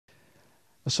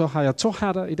Og så har jeg 2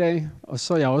 hatter i dag, og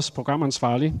så er jeg også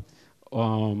programansvarlig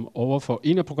over for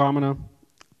en af programmerne.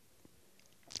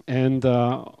 And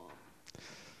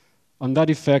on that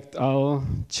effect, I'll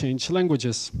change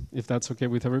languages, if that's okay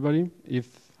with everybody,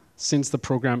 since the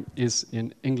program is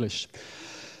in English.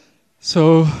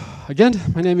 So again,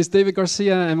 my name is David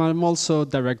Garcia, and I'm also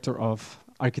director of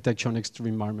Architecture on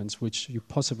Extreme Environments, which you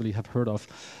possibly have heard of.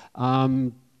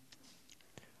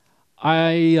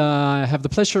 I have the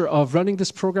pleasure of running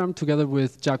this program together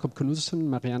with Jakob Knudsen,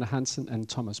 Marianne Hansen, and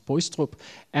Thomas Boistrup,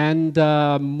 and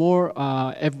more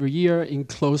every year in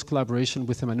close collaboration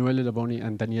with Emanuele Lavoni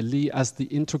and Daniel Lee as the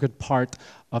intricate part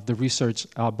of the research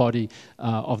body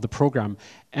of the program.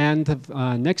 And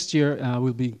next year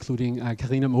we'll be including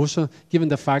Karina Moser, given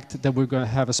the fact that we're going to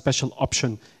have a special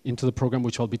option into the program,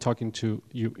 which I'll be talking to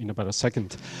you in about a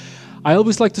second. I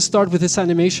always like to start with this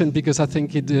animation because I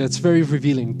think it's very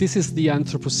revealing. This is the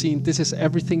Anthropocene. This is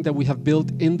everything that we have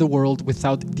built in the world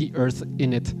without the Earth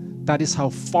in it. That is how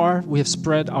far we have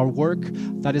spread our work.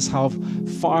 That is how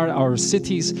far our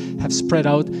cities have spread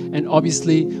out. And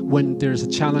obviously, when there's a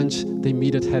challenge, they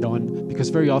meet it head on. Because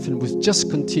very often we've just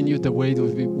continued the way that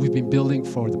we've been building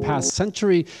for the past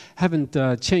century, haven't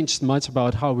changed much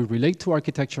about how we relate to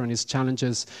architecture and its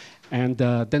challenges. And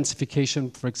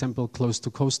densification, for example, close to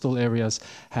coastal areas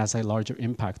has a larger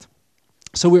impact.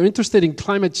 So we're interested in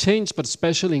climate change, but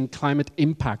especially in climate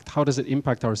impact. How does it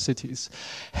impact our cities?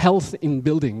 Health in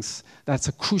buildings, that's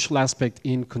a crucial aspect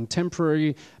in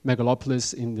contemporary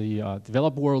megalopolis in the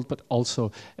developed world, but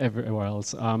also everywhere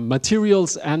else.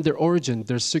 Materials and their origin,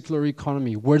 their circular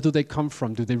economy, where do they come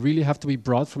from? Do they really have to be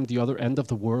brought from the other end of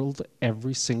the world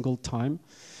every single time?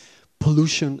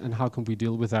 Pollution, and how can we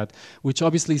deal with that, which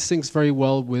obviously syncs very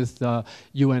well with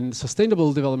UN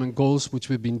Sustainable Development Goals, which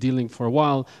we've been dealing for a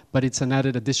while, but it's an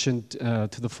added addition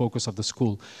to the focus of the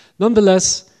school.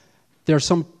 Nonetheless, there are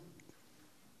some,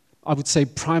 I would say,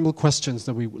 primal questions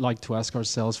that we would like to ask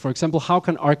ourselves. For example, how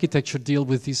can architecture deal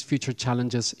with these future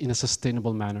challenges in a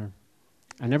sustainable manner?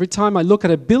 And every time I look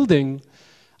at a building,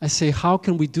 I say, how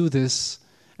can we do this,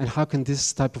 and how can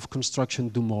this type of construction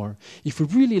do more? If we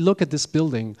really look at this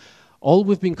building, all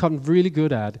we've become really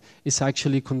good at is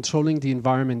actually controlling the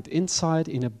environment inside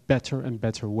in a better and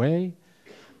better way.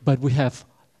 But we have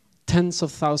tens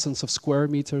of thousands of square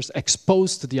meters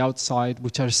exposed to the outside,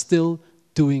 which are still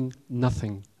doing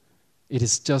nothing. It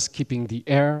is just keeping the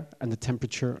air and the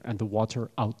temperature and the water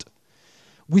out.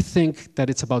 We think that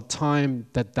it's about time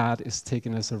that that is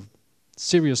taken as a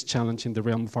serious challenge in the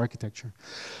realm of architecture.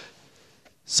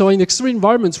 So in extreme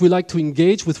environments, we like to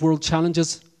engage with world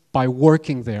challenges by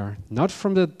working there, not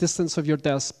from the distance of your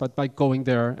desk, but by going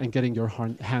there and getting your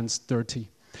hands dirty.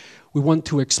 We want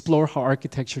to explore how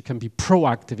architecture can be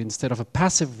proactive instead of a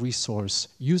passive resource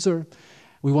user.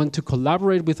 We want to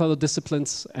collaborate with other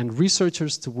disciplines and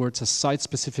researchers towards a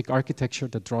site-specific architecture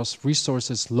that draws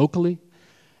resources locally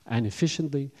and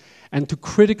efficiently, and to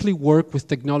critically work with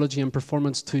technology and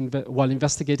performance while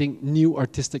investigating new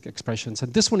artistic expressions.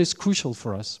 And this one is crucial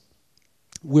for us.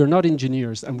 We're not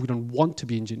engineers, and we don't want to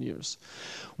be engineers.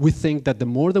 We think that the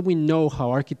more that we know how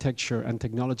architecture and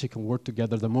technology can work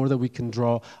together, the more that we can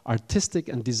draw artistic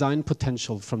and design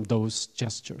potential from those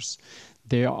gestures.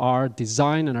 There are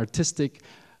design and artistic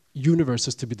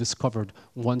universes to be discovered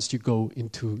once you go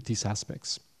into these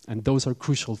aspects. And those are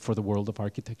crucial for the world of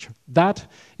architecture. That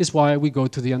is why we go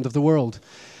to the end of the world.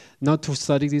 Not to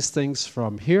study these things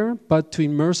from here, but to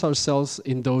immerse ourselves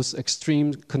in those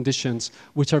extreme conditions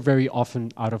which are very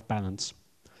often out of balance.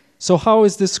 So how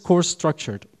is this course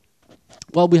structured?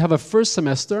 Well, we have a first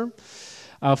semester.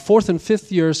 Fourth and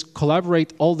fifth years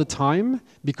collaborate all the time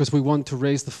because we want to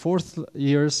raise the fourth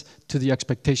years to the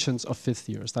expectations of fifth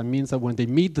years. That means that when they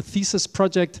meet the thesis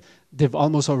project, they've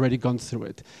almost already gone through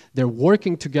it. They're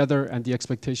working together and the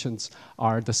expectations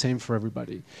are the same for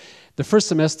everybody. The first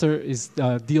semester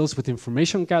deals with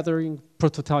information gathering,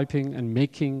 prototyping and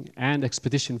making, and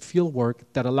expedition fieldwork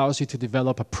that allows you to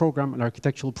develop a program, an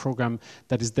architectural program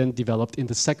that is then developed in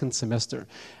the second semester.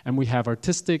 And we have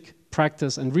artistic,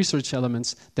 practice, and research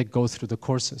elements that go through the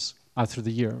courses, through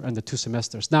the year and the 2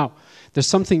 semesters. Now, there's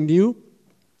something new,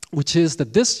 which is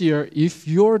that this year, if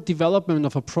your development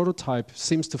of a prototype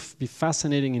seems to be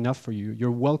fascinating enough for you,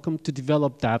 you're welcome to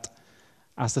develop that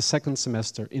as the second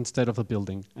semester instead of the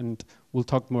building, and we'll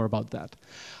talk more about that.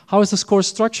 How is this course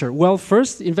structured? Well,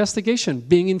 first, investigation,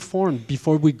 being informed.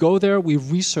 Before we go there, we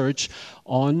research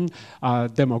on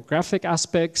demographic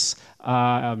aspects,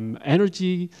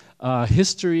 energy,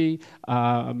 history,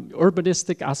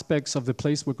 urbanistic aspects of the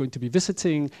place we're going to be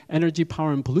visiting, energy,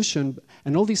 power, and pollution.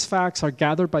 And all these facts are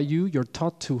gathered by you. You're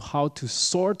taught to how to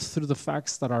sort through the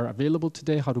facts that are available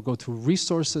today, how to go to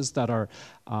resources that are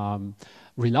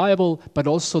reliable, but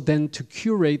also then to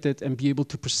curate it and be able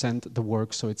to present the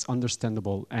work so it's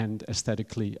understandable and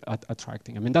aesthetically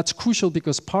attracting. I mean, that's crucial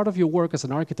because part of your work as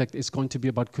an architect is going to be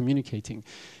about communicating.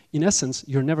 In essence,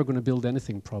 you're never going to build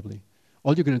anything, probably.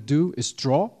 All you're going to do is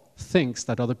draw things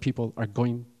that other people are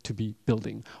going to be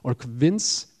building, or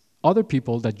convince other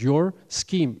people that your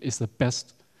scheme is the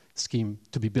best scheme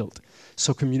to be built.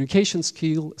 So communication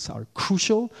skills are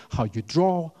crucial, how you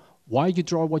draw, why you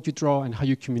draw what you draw, and how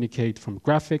you communicate from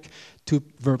graphic to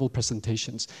verbal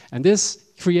presentations. And this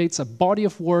creates a body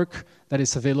of work that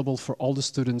is available for all the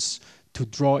students to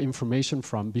draw information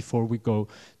from before we go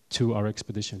to our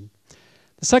expedition.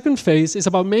 The second phase is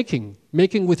about making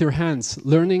with your hands,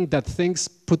 learning that things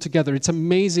put together. It's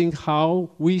amazing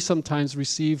how we sometimes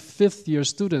receive fifth-year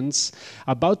students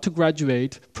about to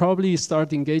graduate, probably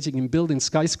start engaging in building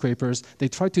skyscrapers. They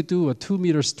try to do a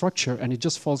 2-meter structure and it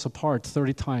just falls apart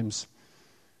 30 times.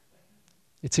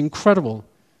 It's incredible.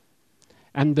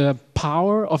 And the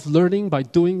power of learning by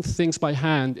doing things by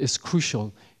hand is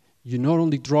crucial. You not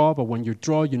only draw, but when you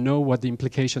draw, you know what the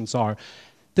implications are.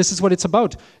 This is what it's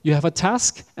about. You have a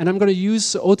task, and I'm going to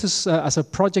use Otis as a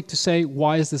project to say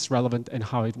why is this relevant and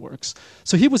how it works.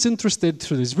 So he was interested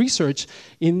through this research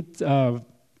in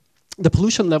the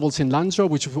pollution levels in Lanzhou,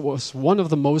 which was one of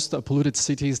the most polluted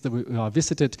cities that we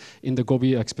visited in the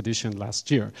Gobi expedition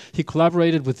last year. He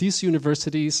collaborated with these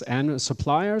universities and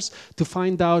suppliers to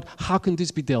find out how can this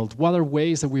be dealt, what are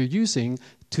ways that we're using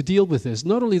to deal with this,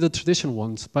 not only the traditional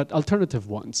ones, but alternative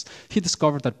ones. He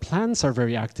discovered that plants are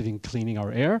very active in cleaning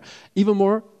our air, even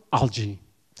more algae.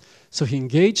 So he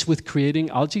engaged with creating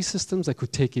algae systems that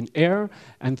could take in air,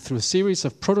 and through a series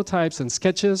of prototypes and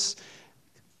sketches,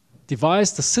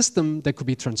 devised a system that could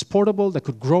be transportable, that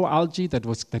could grow algae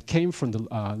that came from the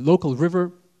local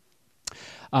river.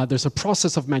 There's a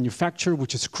process of manufacture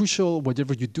which is crucial.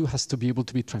 Whatever you do has to be able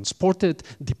to be transported,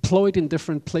 deployed in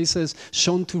different places,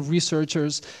 shown to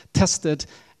researchers, tested,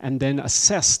 and then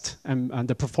assessed and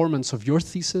the performance of your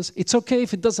thesis. It's okay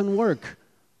if it doesn't work,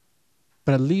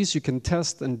 but at least you can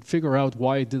test and figure out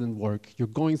why it didn't work. You're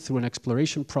going through an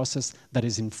exploration process that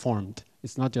is informed.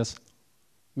 It's not just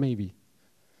maybe.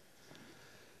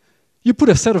 You put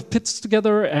a set of pits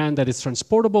together and that is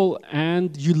transportable,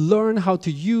 and you learn how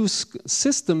to use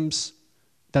systems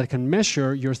that can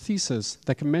measure your thesis,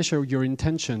 that can measure your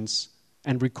intentions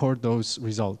and record those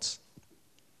results.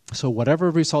 So whatever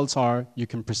results are, you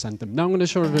can present them. Now I'm going to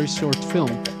show a very short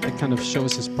film that kind of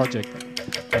shows this project,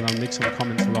 and I'll make some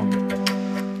comments along.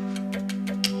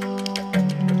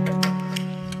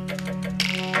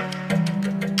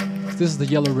 This is the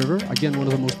Yellow River, again one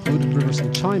of the most polluted rivers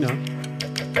in China.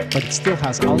 But it still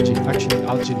has algae. Actually,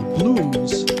 algae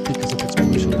blooms because of its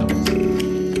pollution levels.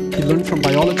 He learned from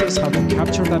biologists how to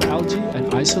capture that algae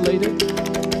and isolate it.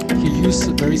 He used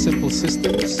very simple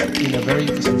systems in a very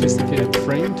sophisticated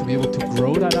frame to be able to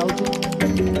grow that algae.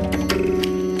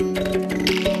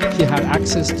 He had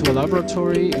access to a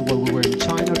laboratory while we were in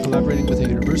China, collaborating with a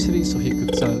university, so he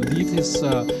could leave his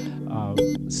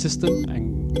system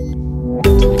and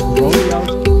grow the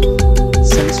algae.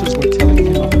 Sensors were telling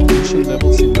him of pollution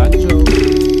levels in Lanzhou.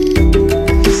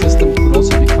 The system could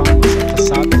also become a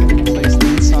facade that can be placed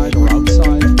inside or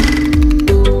outside.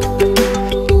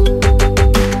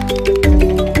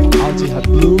 Algae had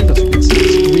bloomed, as you can see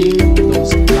it's green.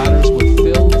 Those bladders were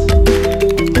filled.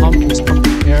 A pump was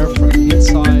pumping air from the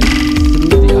inside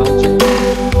through the algae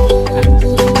and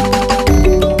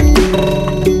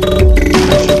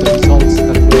measure the results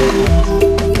that were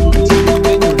at its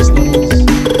dangerous levels.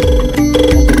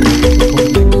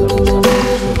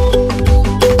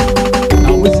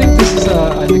 Now we think this is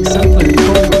an exemplary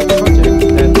project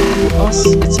that for us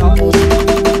it's almost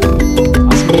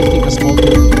as making a small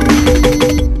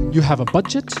building. You have a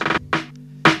budget,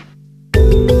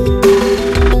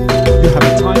 you have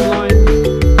a timeline,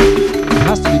 it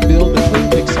has to be built, the plane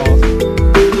takes off, you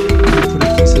put a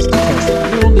thesis to test. And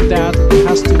not only that, it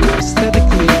has to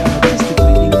aesthetically and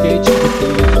artistically engage with the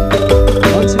community.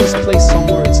 Once it is placed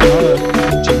somewhere, it's not an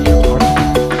engineer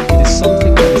architect. It is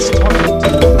something that is talking to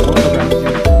the world around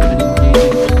you and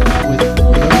engaging with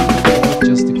learning and not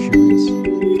just the curious.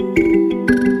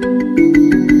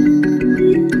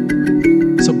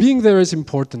 So being being there is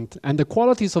important, and the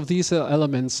qualities of these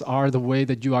elements are the way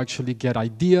that you actually get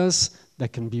ideas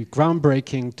that can be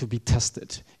groundbreaking to be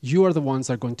tested. You are the ones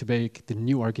that are going to make the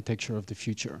new architecture of the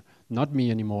future. Not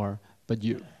me anymore, but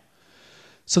you.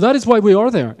 So that is why we are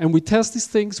there, and we test these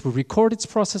things, we record its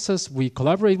processes, we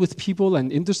collaborate with people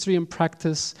and industry and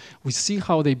practice, we see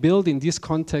how they build in this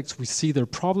context, we see their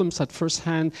problems at first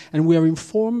hand, and we are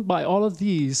informed by all of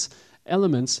these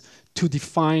elements to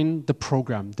define the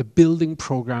program, the building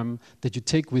program that you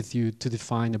take with you to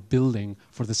define a building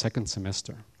for the second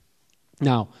semester.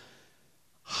 Now,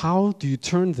 how do you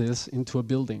turn this into a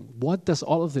building? What does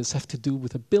all of this have to do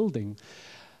with a building?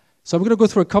 So I'm going to go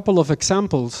through a couple of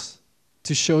examples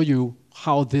to show you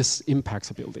how this impacts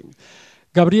a building.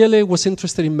 Gabriele was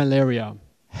interested in malaria,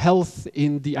 health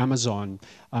in the Amazon,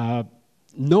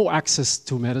 no access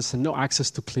to medicine, no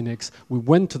access to clinics. We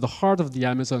went to the heart of the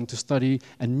Amazon to study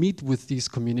and meet with these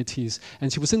communities.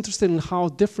 And she was interested in how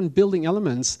different building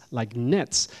elements, like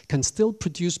nets, can still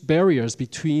produce barriers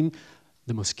between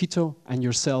the mosquito and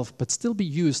yourself, but still be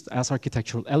used as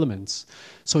architectural elements.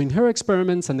 So in her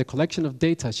experiments and the collection of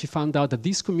data, she found out that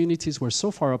these communities were so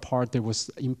far apart, it was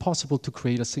impossible to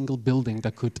create a single building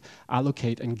that could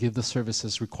allocate and give the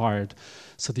services required.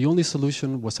 So the only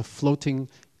solution was a floating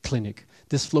clinic.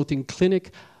 This floating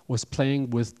clinic was playing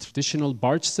with traditional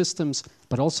barge systems,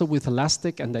 but also with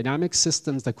elastic and dynamic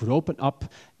systems that could open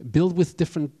up, build with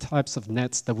different types of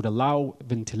nets that would allow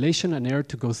ventilation and air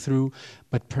to go through,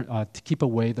 but to keep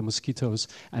away the mosquitoes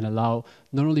and allow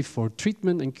not only for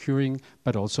treatment and curing,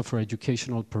 but also for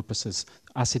educational purposes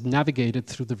as it navigated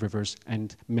through the rivers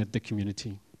and met the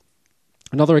community.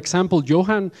 Another example,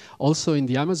 Johan, also in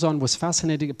the Amazon, was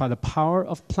fascinated by the power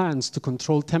of plants to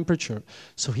control temperature.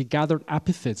 So he gathered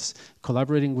aphids,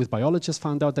 collaborating with biologists,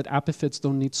 found out that aphids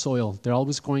don't need soil. They're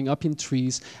always growing up in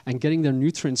trees and getting their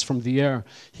nutrients from the air.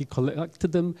 He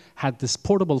collected them, had this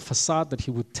portable facade that he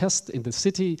would test in the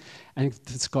city, and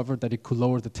discovered that it could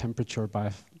lower the temperature by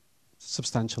a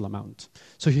substantial amount.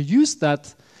 So he used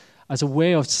that as a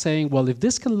way of saying, well, if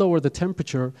this can lower the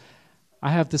temperature, I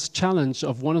have this challenge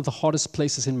of one of the hottest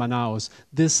places in Manaus,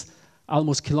 this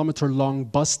almost kilometer-long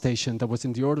bus station that was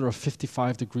in the order of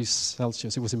 55 degrees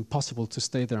Celsius. It was impossible to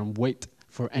stay there and wait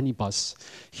for any bus.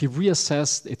 He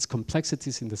reassessed its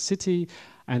complexities in the city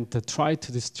and tried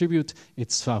to distribute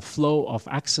its flow of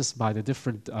access by the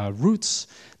different routes,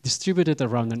 distributed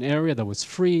around an area that was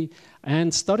free,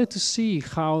 and started to see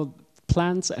how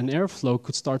plants and airflow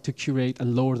could start to curate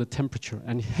and lower the temperature,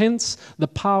 and hence the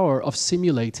power of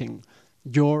simulating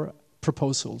your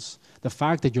proposals. The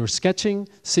fact that you're sketching,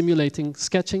 simulating,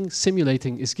 sketching,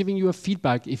 simulating is giving you a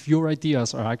feedback if your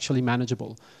ideas are actually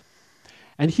manageable.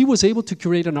 And he was able to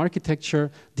create an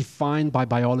architecture defined by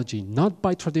biology, not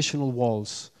by traditional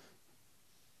walls.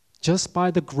 Just by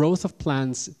the growth of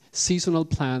plants, seasonal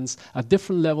plants, at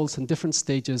different levels and different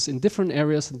stages, in different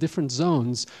areas and different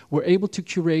zones, we're able to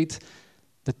curate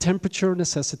the temperature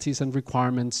necessities and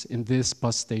requirements in this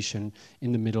bus station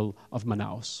in the middle of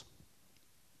Manaus.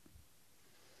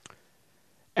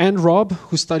 And Rob,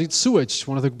 who studied sewage,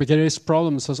 one of the biggest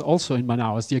problems was also in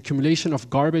Manaus, the accumulation of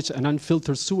garbage and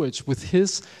unfiltered sewage. With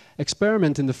his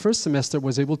experiment in the first semester,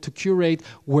 was able to curate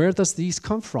where does these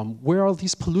come from? Where all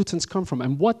these pollutants come from?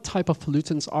 And what type of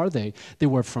pollutants are they? They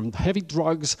were from heavy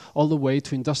drugs all the way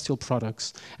to industrial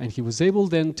products. And he was able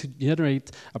then to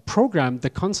generate a program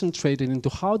that concentrated into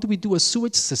how do we do a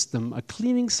sewage system, a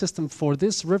cleaning system for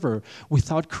this river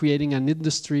without creating an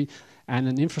industry and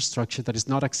an infrastructure that is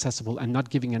not accessible and not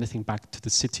giving anything back to the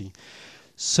city.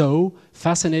 So,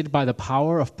 fascinated by the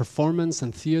power of performance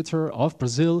and theater of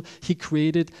Brazil, he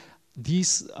created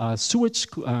these sewage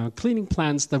cleaning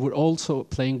plants that were also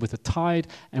playing with the tide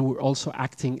and were also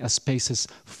acting as spaces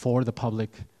for the public,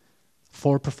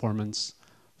 for performance,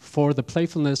 for the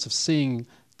playfulness of seeing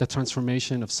the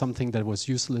transformation of something that was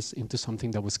useless into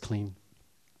something that was clean.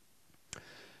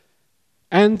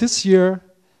 And this year,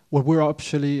 what we're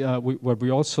actually, what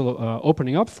we're also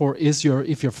opening up for is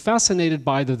if you're fascinated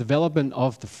by the development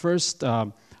of the first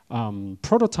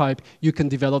prototype, you can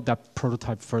develop that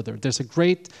prototype further. There's a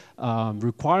great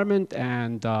requirement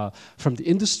and from the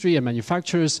industry and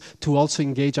manufacturers to also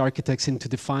engage architects into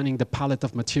defining the palette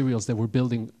of materials that we're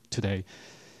building today.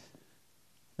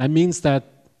 That means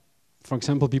that, for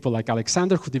example, people like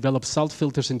Alexander, who developed salt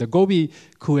filters in the Gobi,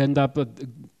 could end up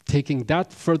taking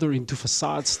that further into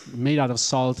facades made out of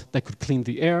salt that could clean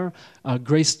the air.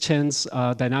 Grace Chen's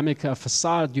dynamic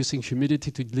facade using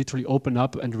humidity to literally open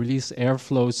up and release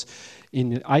airflows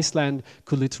in Iceland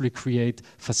could literally create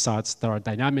facades that are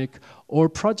dynamic. Or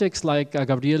projects like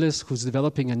Gabriele's, who's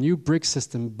developing a new brick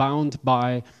system bound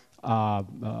by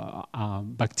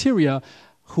bacteria,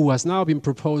 who has now been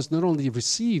proposed, not only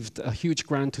received a huge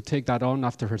grant to take that on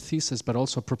after her thesis, but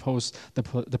also proposed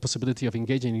the possibility of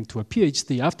engaging into a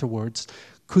PhD afterwards,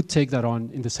 could take that on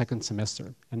in the second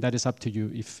semester. And that is up to you.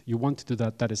 If you want to do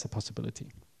that, that is a possibility.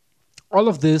 All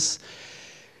of this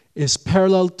is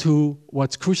parallel to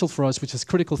what's crucial for us, which is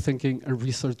critical thinking and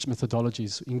research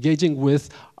methodologies. Engaging with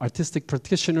artistic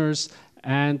practitioners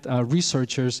and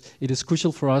researchers, it is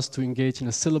crucial for us to engage in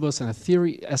a syllabus and a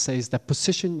theory essays that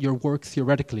position your work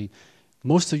theoretically.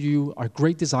 Most of you are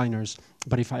great designers,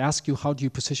 but if I ask you how do you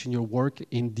position your work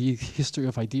in the history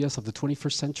of ideas of the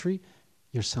 21st century,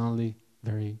 you're suddenly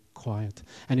very quiet.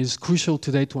 And it is crucial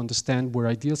today to understand where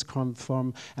ideas come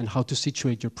from and how to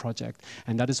situate your project.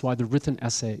 And that is why the written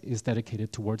essay is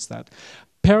dedicated towards that.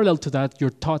 Parallel to that, you're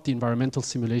taught the environmental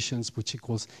simulations, which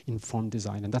equals informed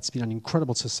design. And that's been an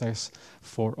incredible success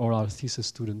for all our thesis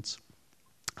students.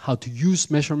 How to use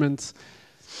measurements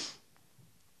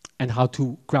and how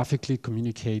to graphically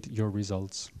communicate your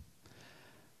results.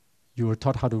 You were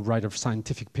taught how to write a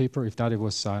scientific paper if that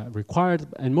was required.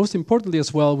 And most importantly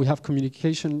as well, we have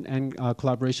communication and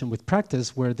collaboration with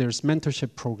practice, where there's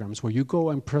mentorship programs, where you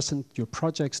go and present your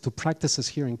projects to practices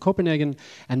here in Copenhagen,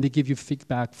 and they give you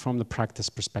feedback from the practice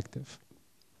perspective.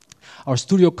 Our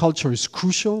studio culture is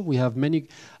crucial. We have many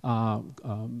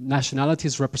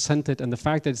nationalities represented, and the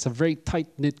fact that it's a very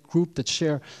tight-knit group that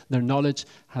share their knowledge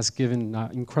has given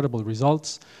incredible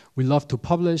results. We love to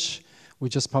publish. We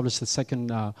just published the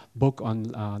second book on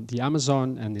the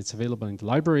Amazon, and it's available in the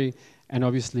library, and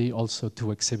obviously also to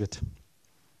exhibit,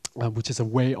 which is a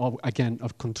way, of, again,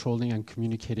 of controlling and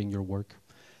communicating your work.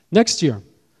 Next year,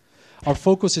 our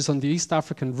focus is on the East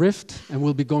African Rift, and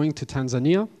we'll be going to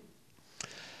Tanzania.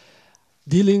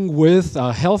 Dealing with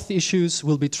health issues,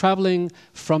 we'll be traveling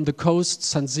from the coast,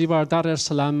 Zanzibar, Dar es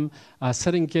Salaam,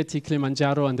 Serengeti,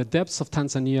 Kilimanjaro, and the depths of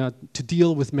Tanzania to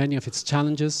deal with many of its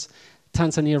challenges.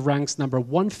 Tanzania ranks number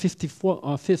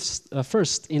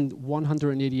 151st in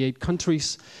 188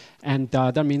 countries, and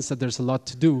that means that there's a lot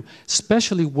to do,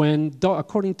 especially when,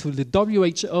 according to the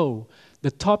WHO,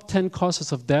 the top 10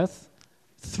 causes of death,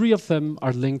 3 of them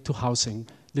are linked to housing.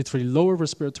 Literally, lower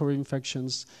respiratory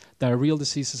infections, diarrheal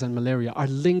diseases, and malaria are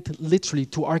linked literally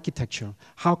to architecture.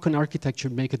 How can architecture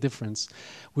make a difference?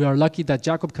 We are lucky that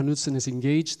Jakob Knudsen is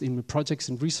engaged in projects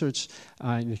and research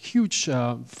in a huge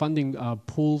funding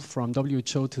pool from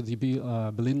WHO to the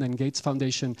Belinda and Gates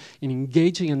Foundation in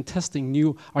engaging and testing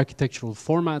new architectural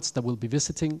formats that we'll be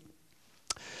visiting.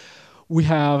 We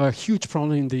have a huge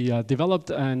problem in the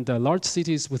developed and large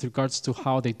cities with regards to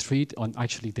how they treat,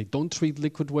 actually they don't treat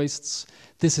liquid wastes.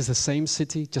 This is the same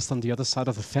city, just on the other side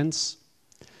of the fence.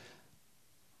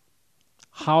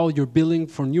 How you're building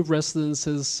for new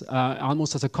residences,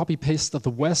 almost as a copy-paste of the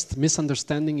West,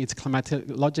 misunderstanding its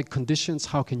climatologic conditions.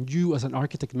 How can you as an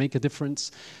architect make a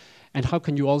difference? And how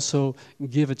can you also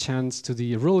give a chance to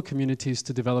the rural communities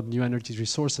to develop new energy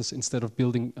resources instead of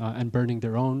building and burning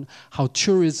their own? How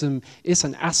tourism is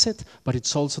an asset, but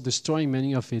it's also destroying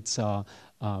many of its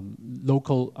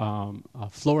local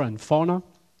flora and fauna.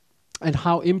 And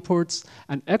how imports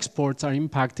and exports are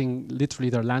impacting literally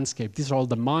their landscape. These are all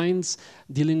the mines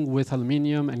dealing with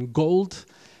aluminium and gold.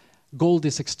 Gold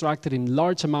is extracted in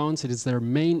large amounts. It is their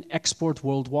main export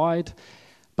worldwide.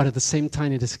 But at the same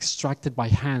time, it is extracted by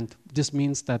hand. This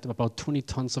means that about 20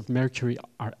 tons of mercury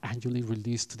are annually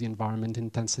released to the environment in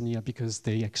Tanzania because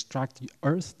they extract the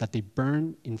earth that they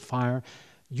burn in fire,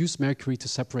 use mercury to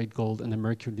separate gold, and the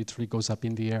mercury literally goes up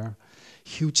in the air.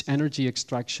 Huge energy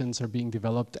extractions are being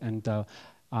developed, and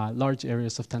large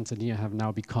areas of Tanzania have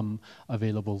now become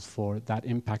available for that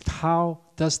impact. How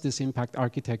does this impact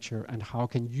architecture, and how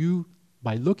can you,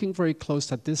 by looking very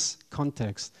close at this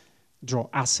context, draw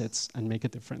assets and make a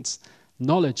difference?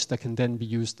 Knowledge that can then be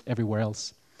used everywhere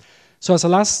else. So as a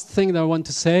last thing that I want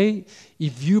to say,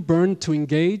 if you burn to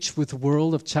engage with the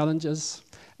world of challenges,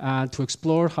 to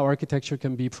explore how architecture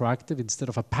can be proactive instead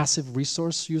of a passive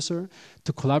resource user,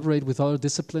 to collaborate with other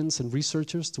disciplines and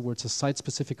researchers towards a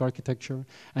site-specific architecture,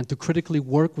 and to critically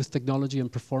work with technology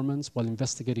and performance while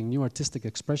investigating new artistic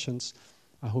expressions,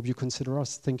 I hope you consider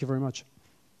us. Thank you very much.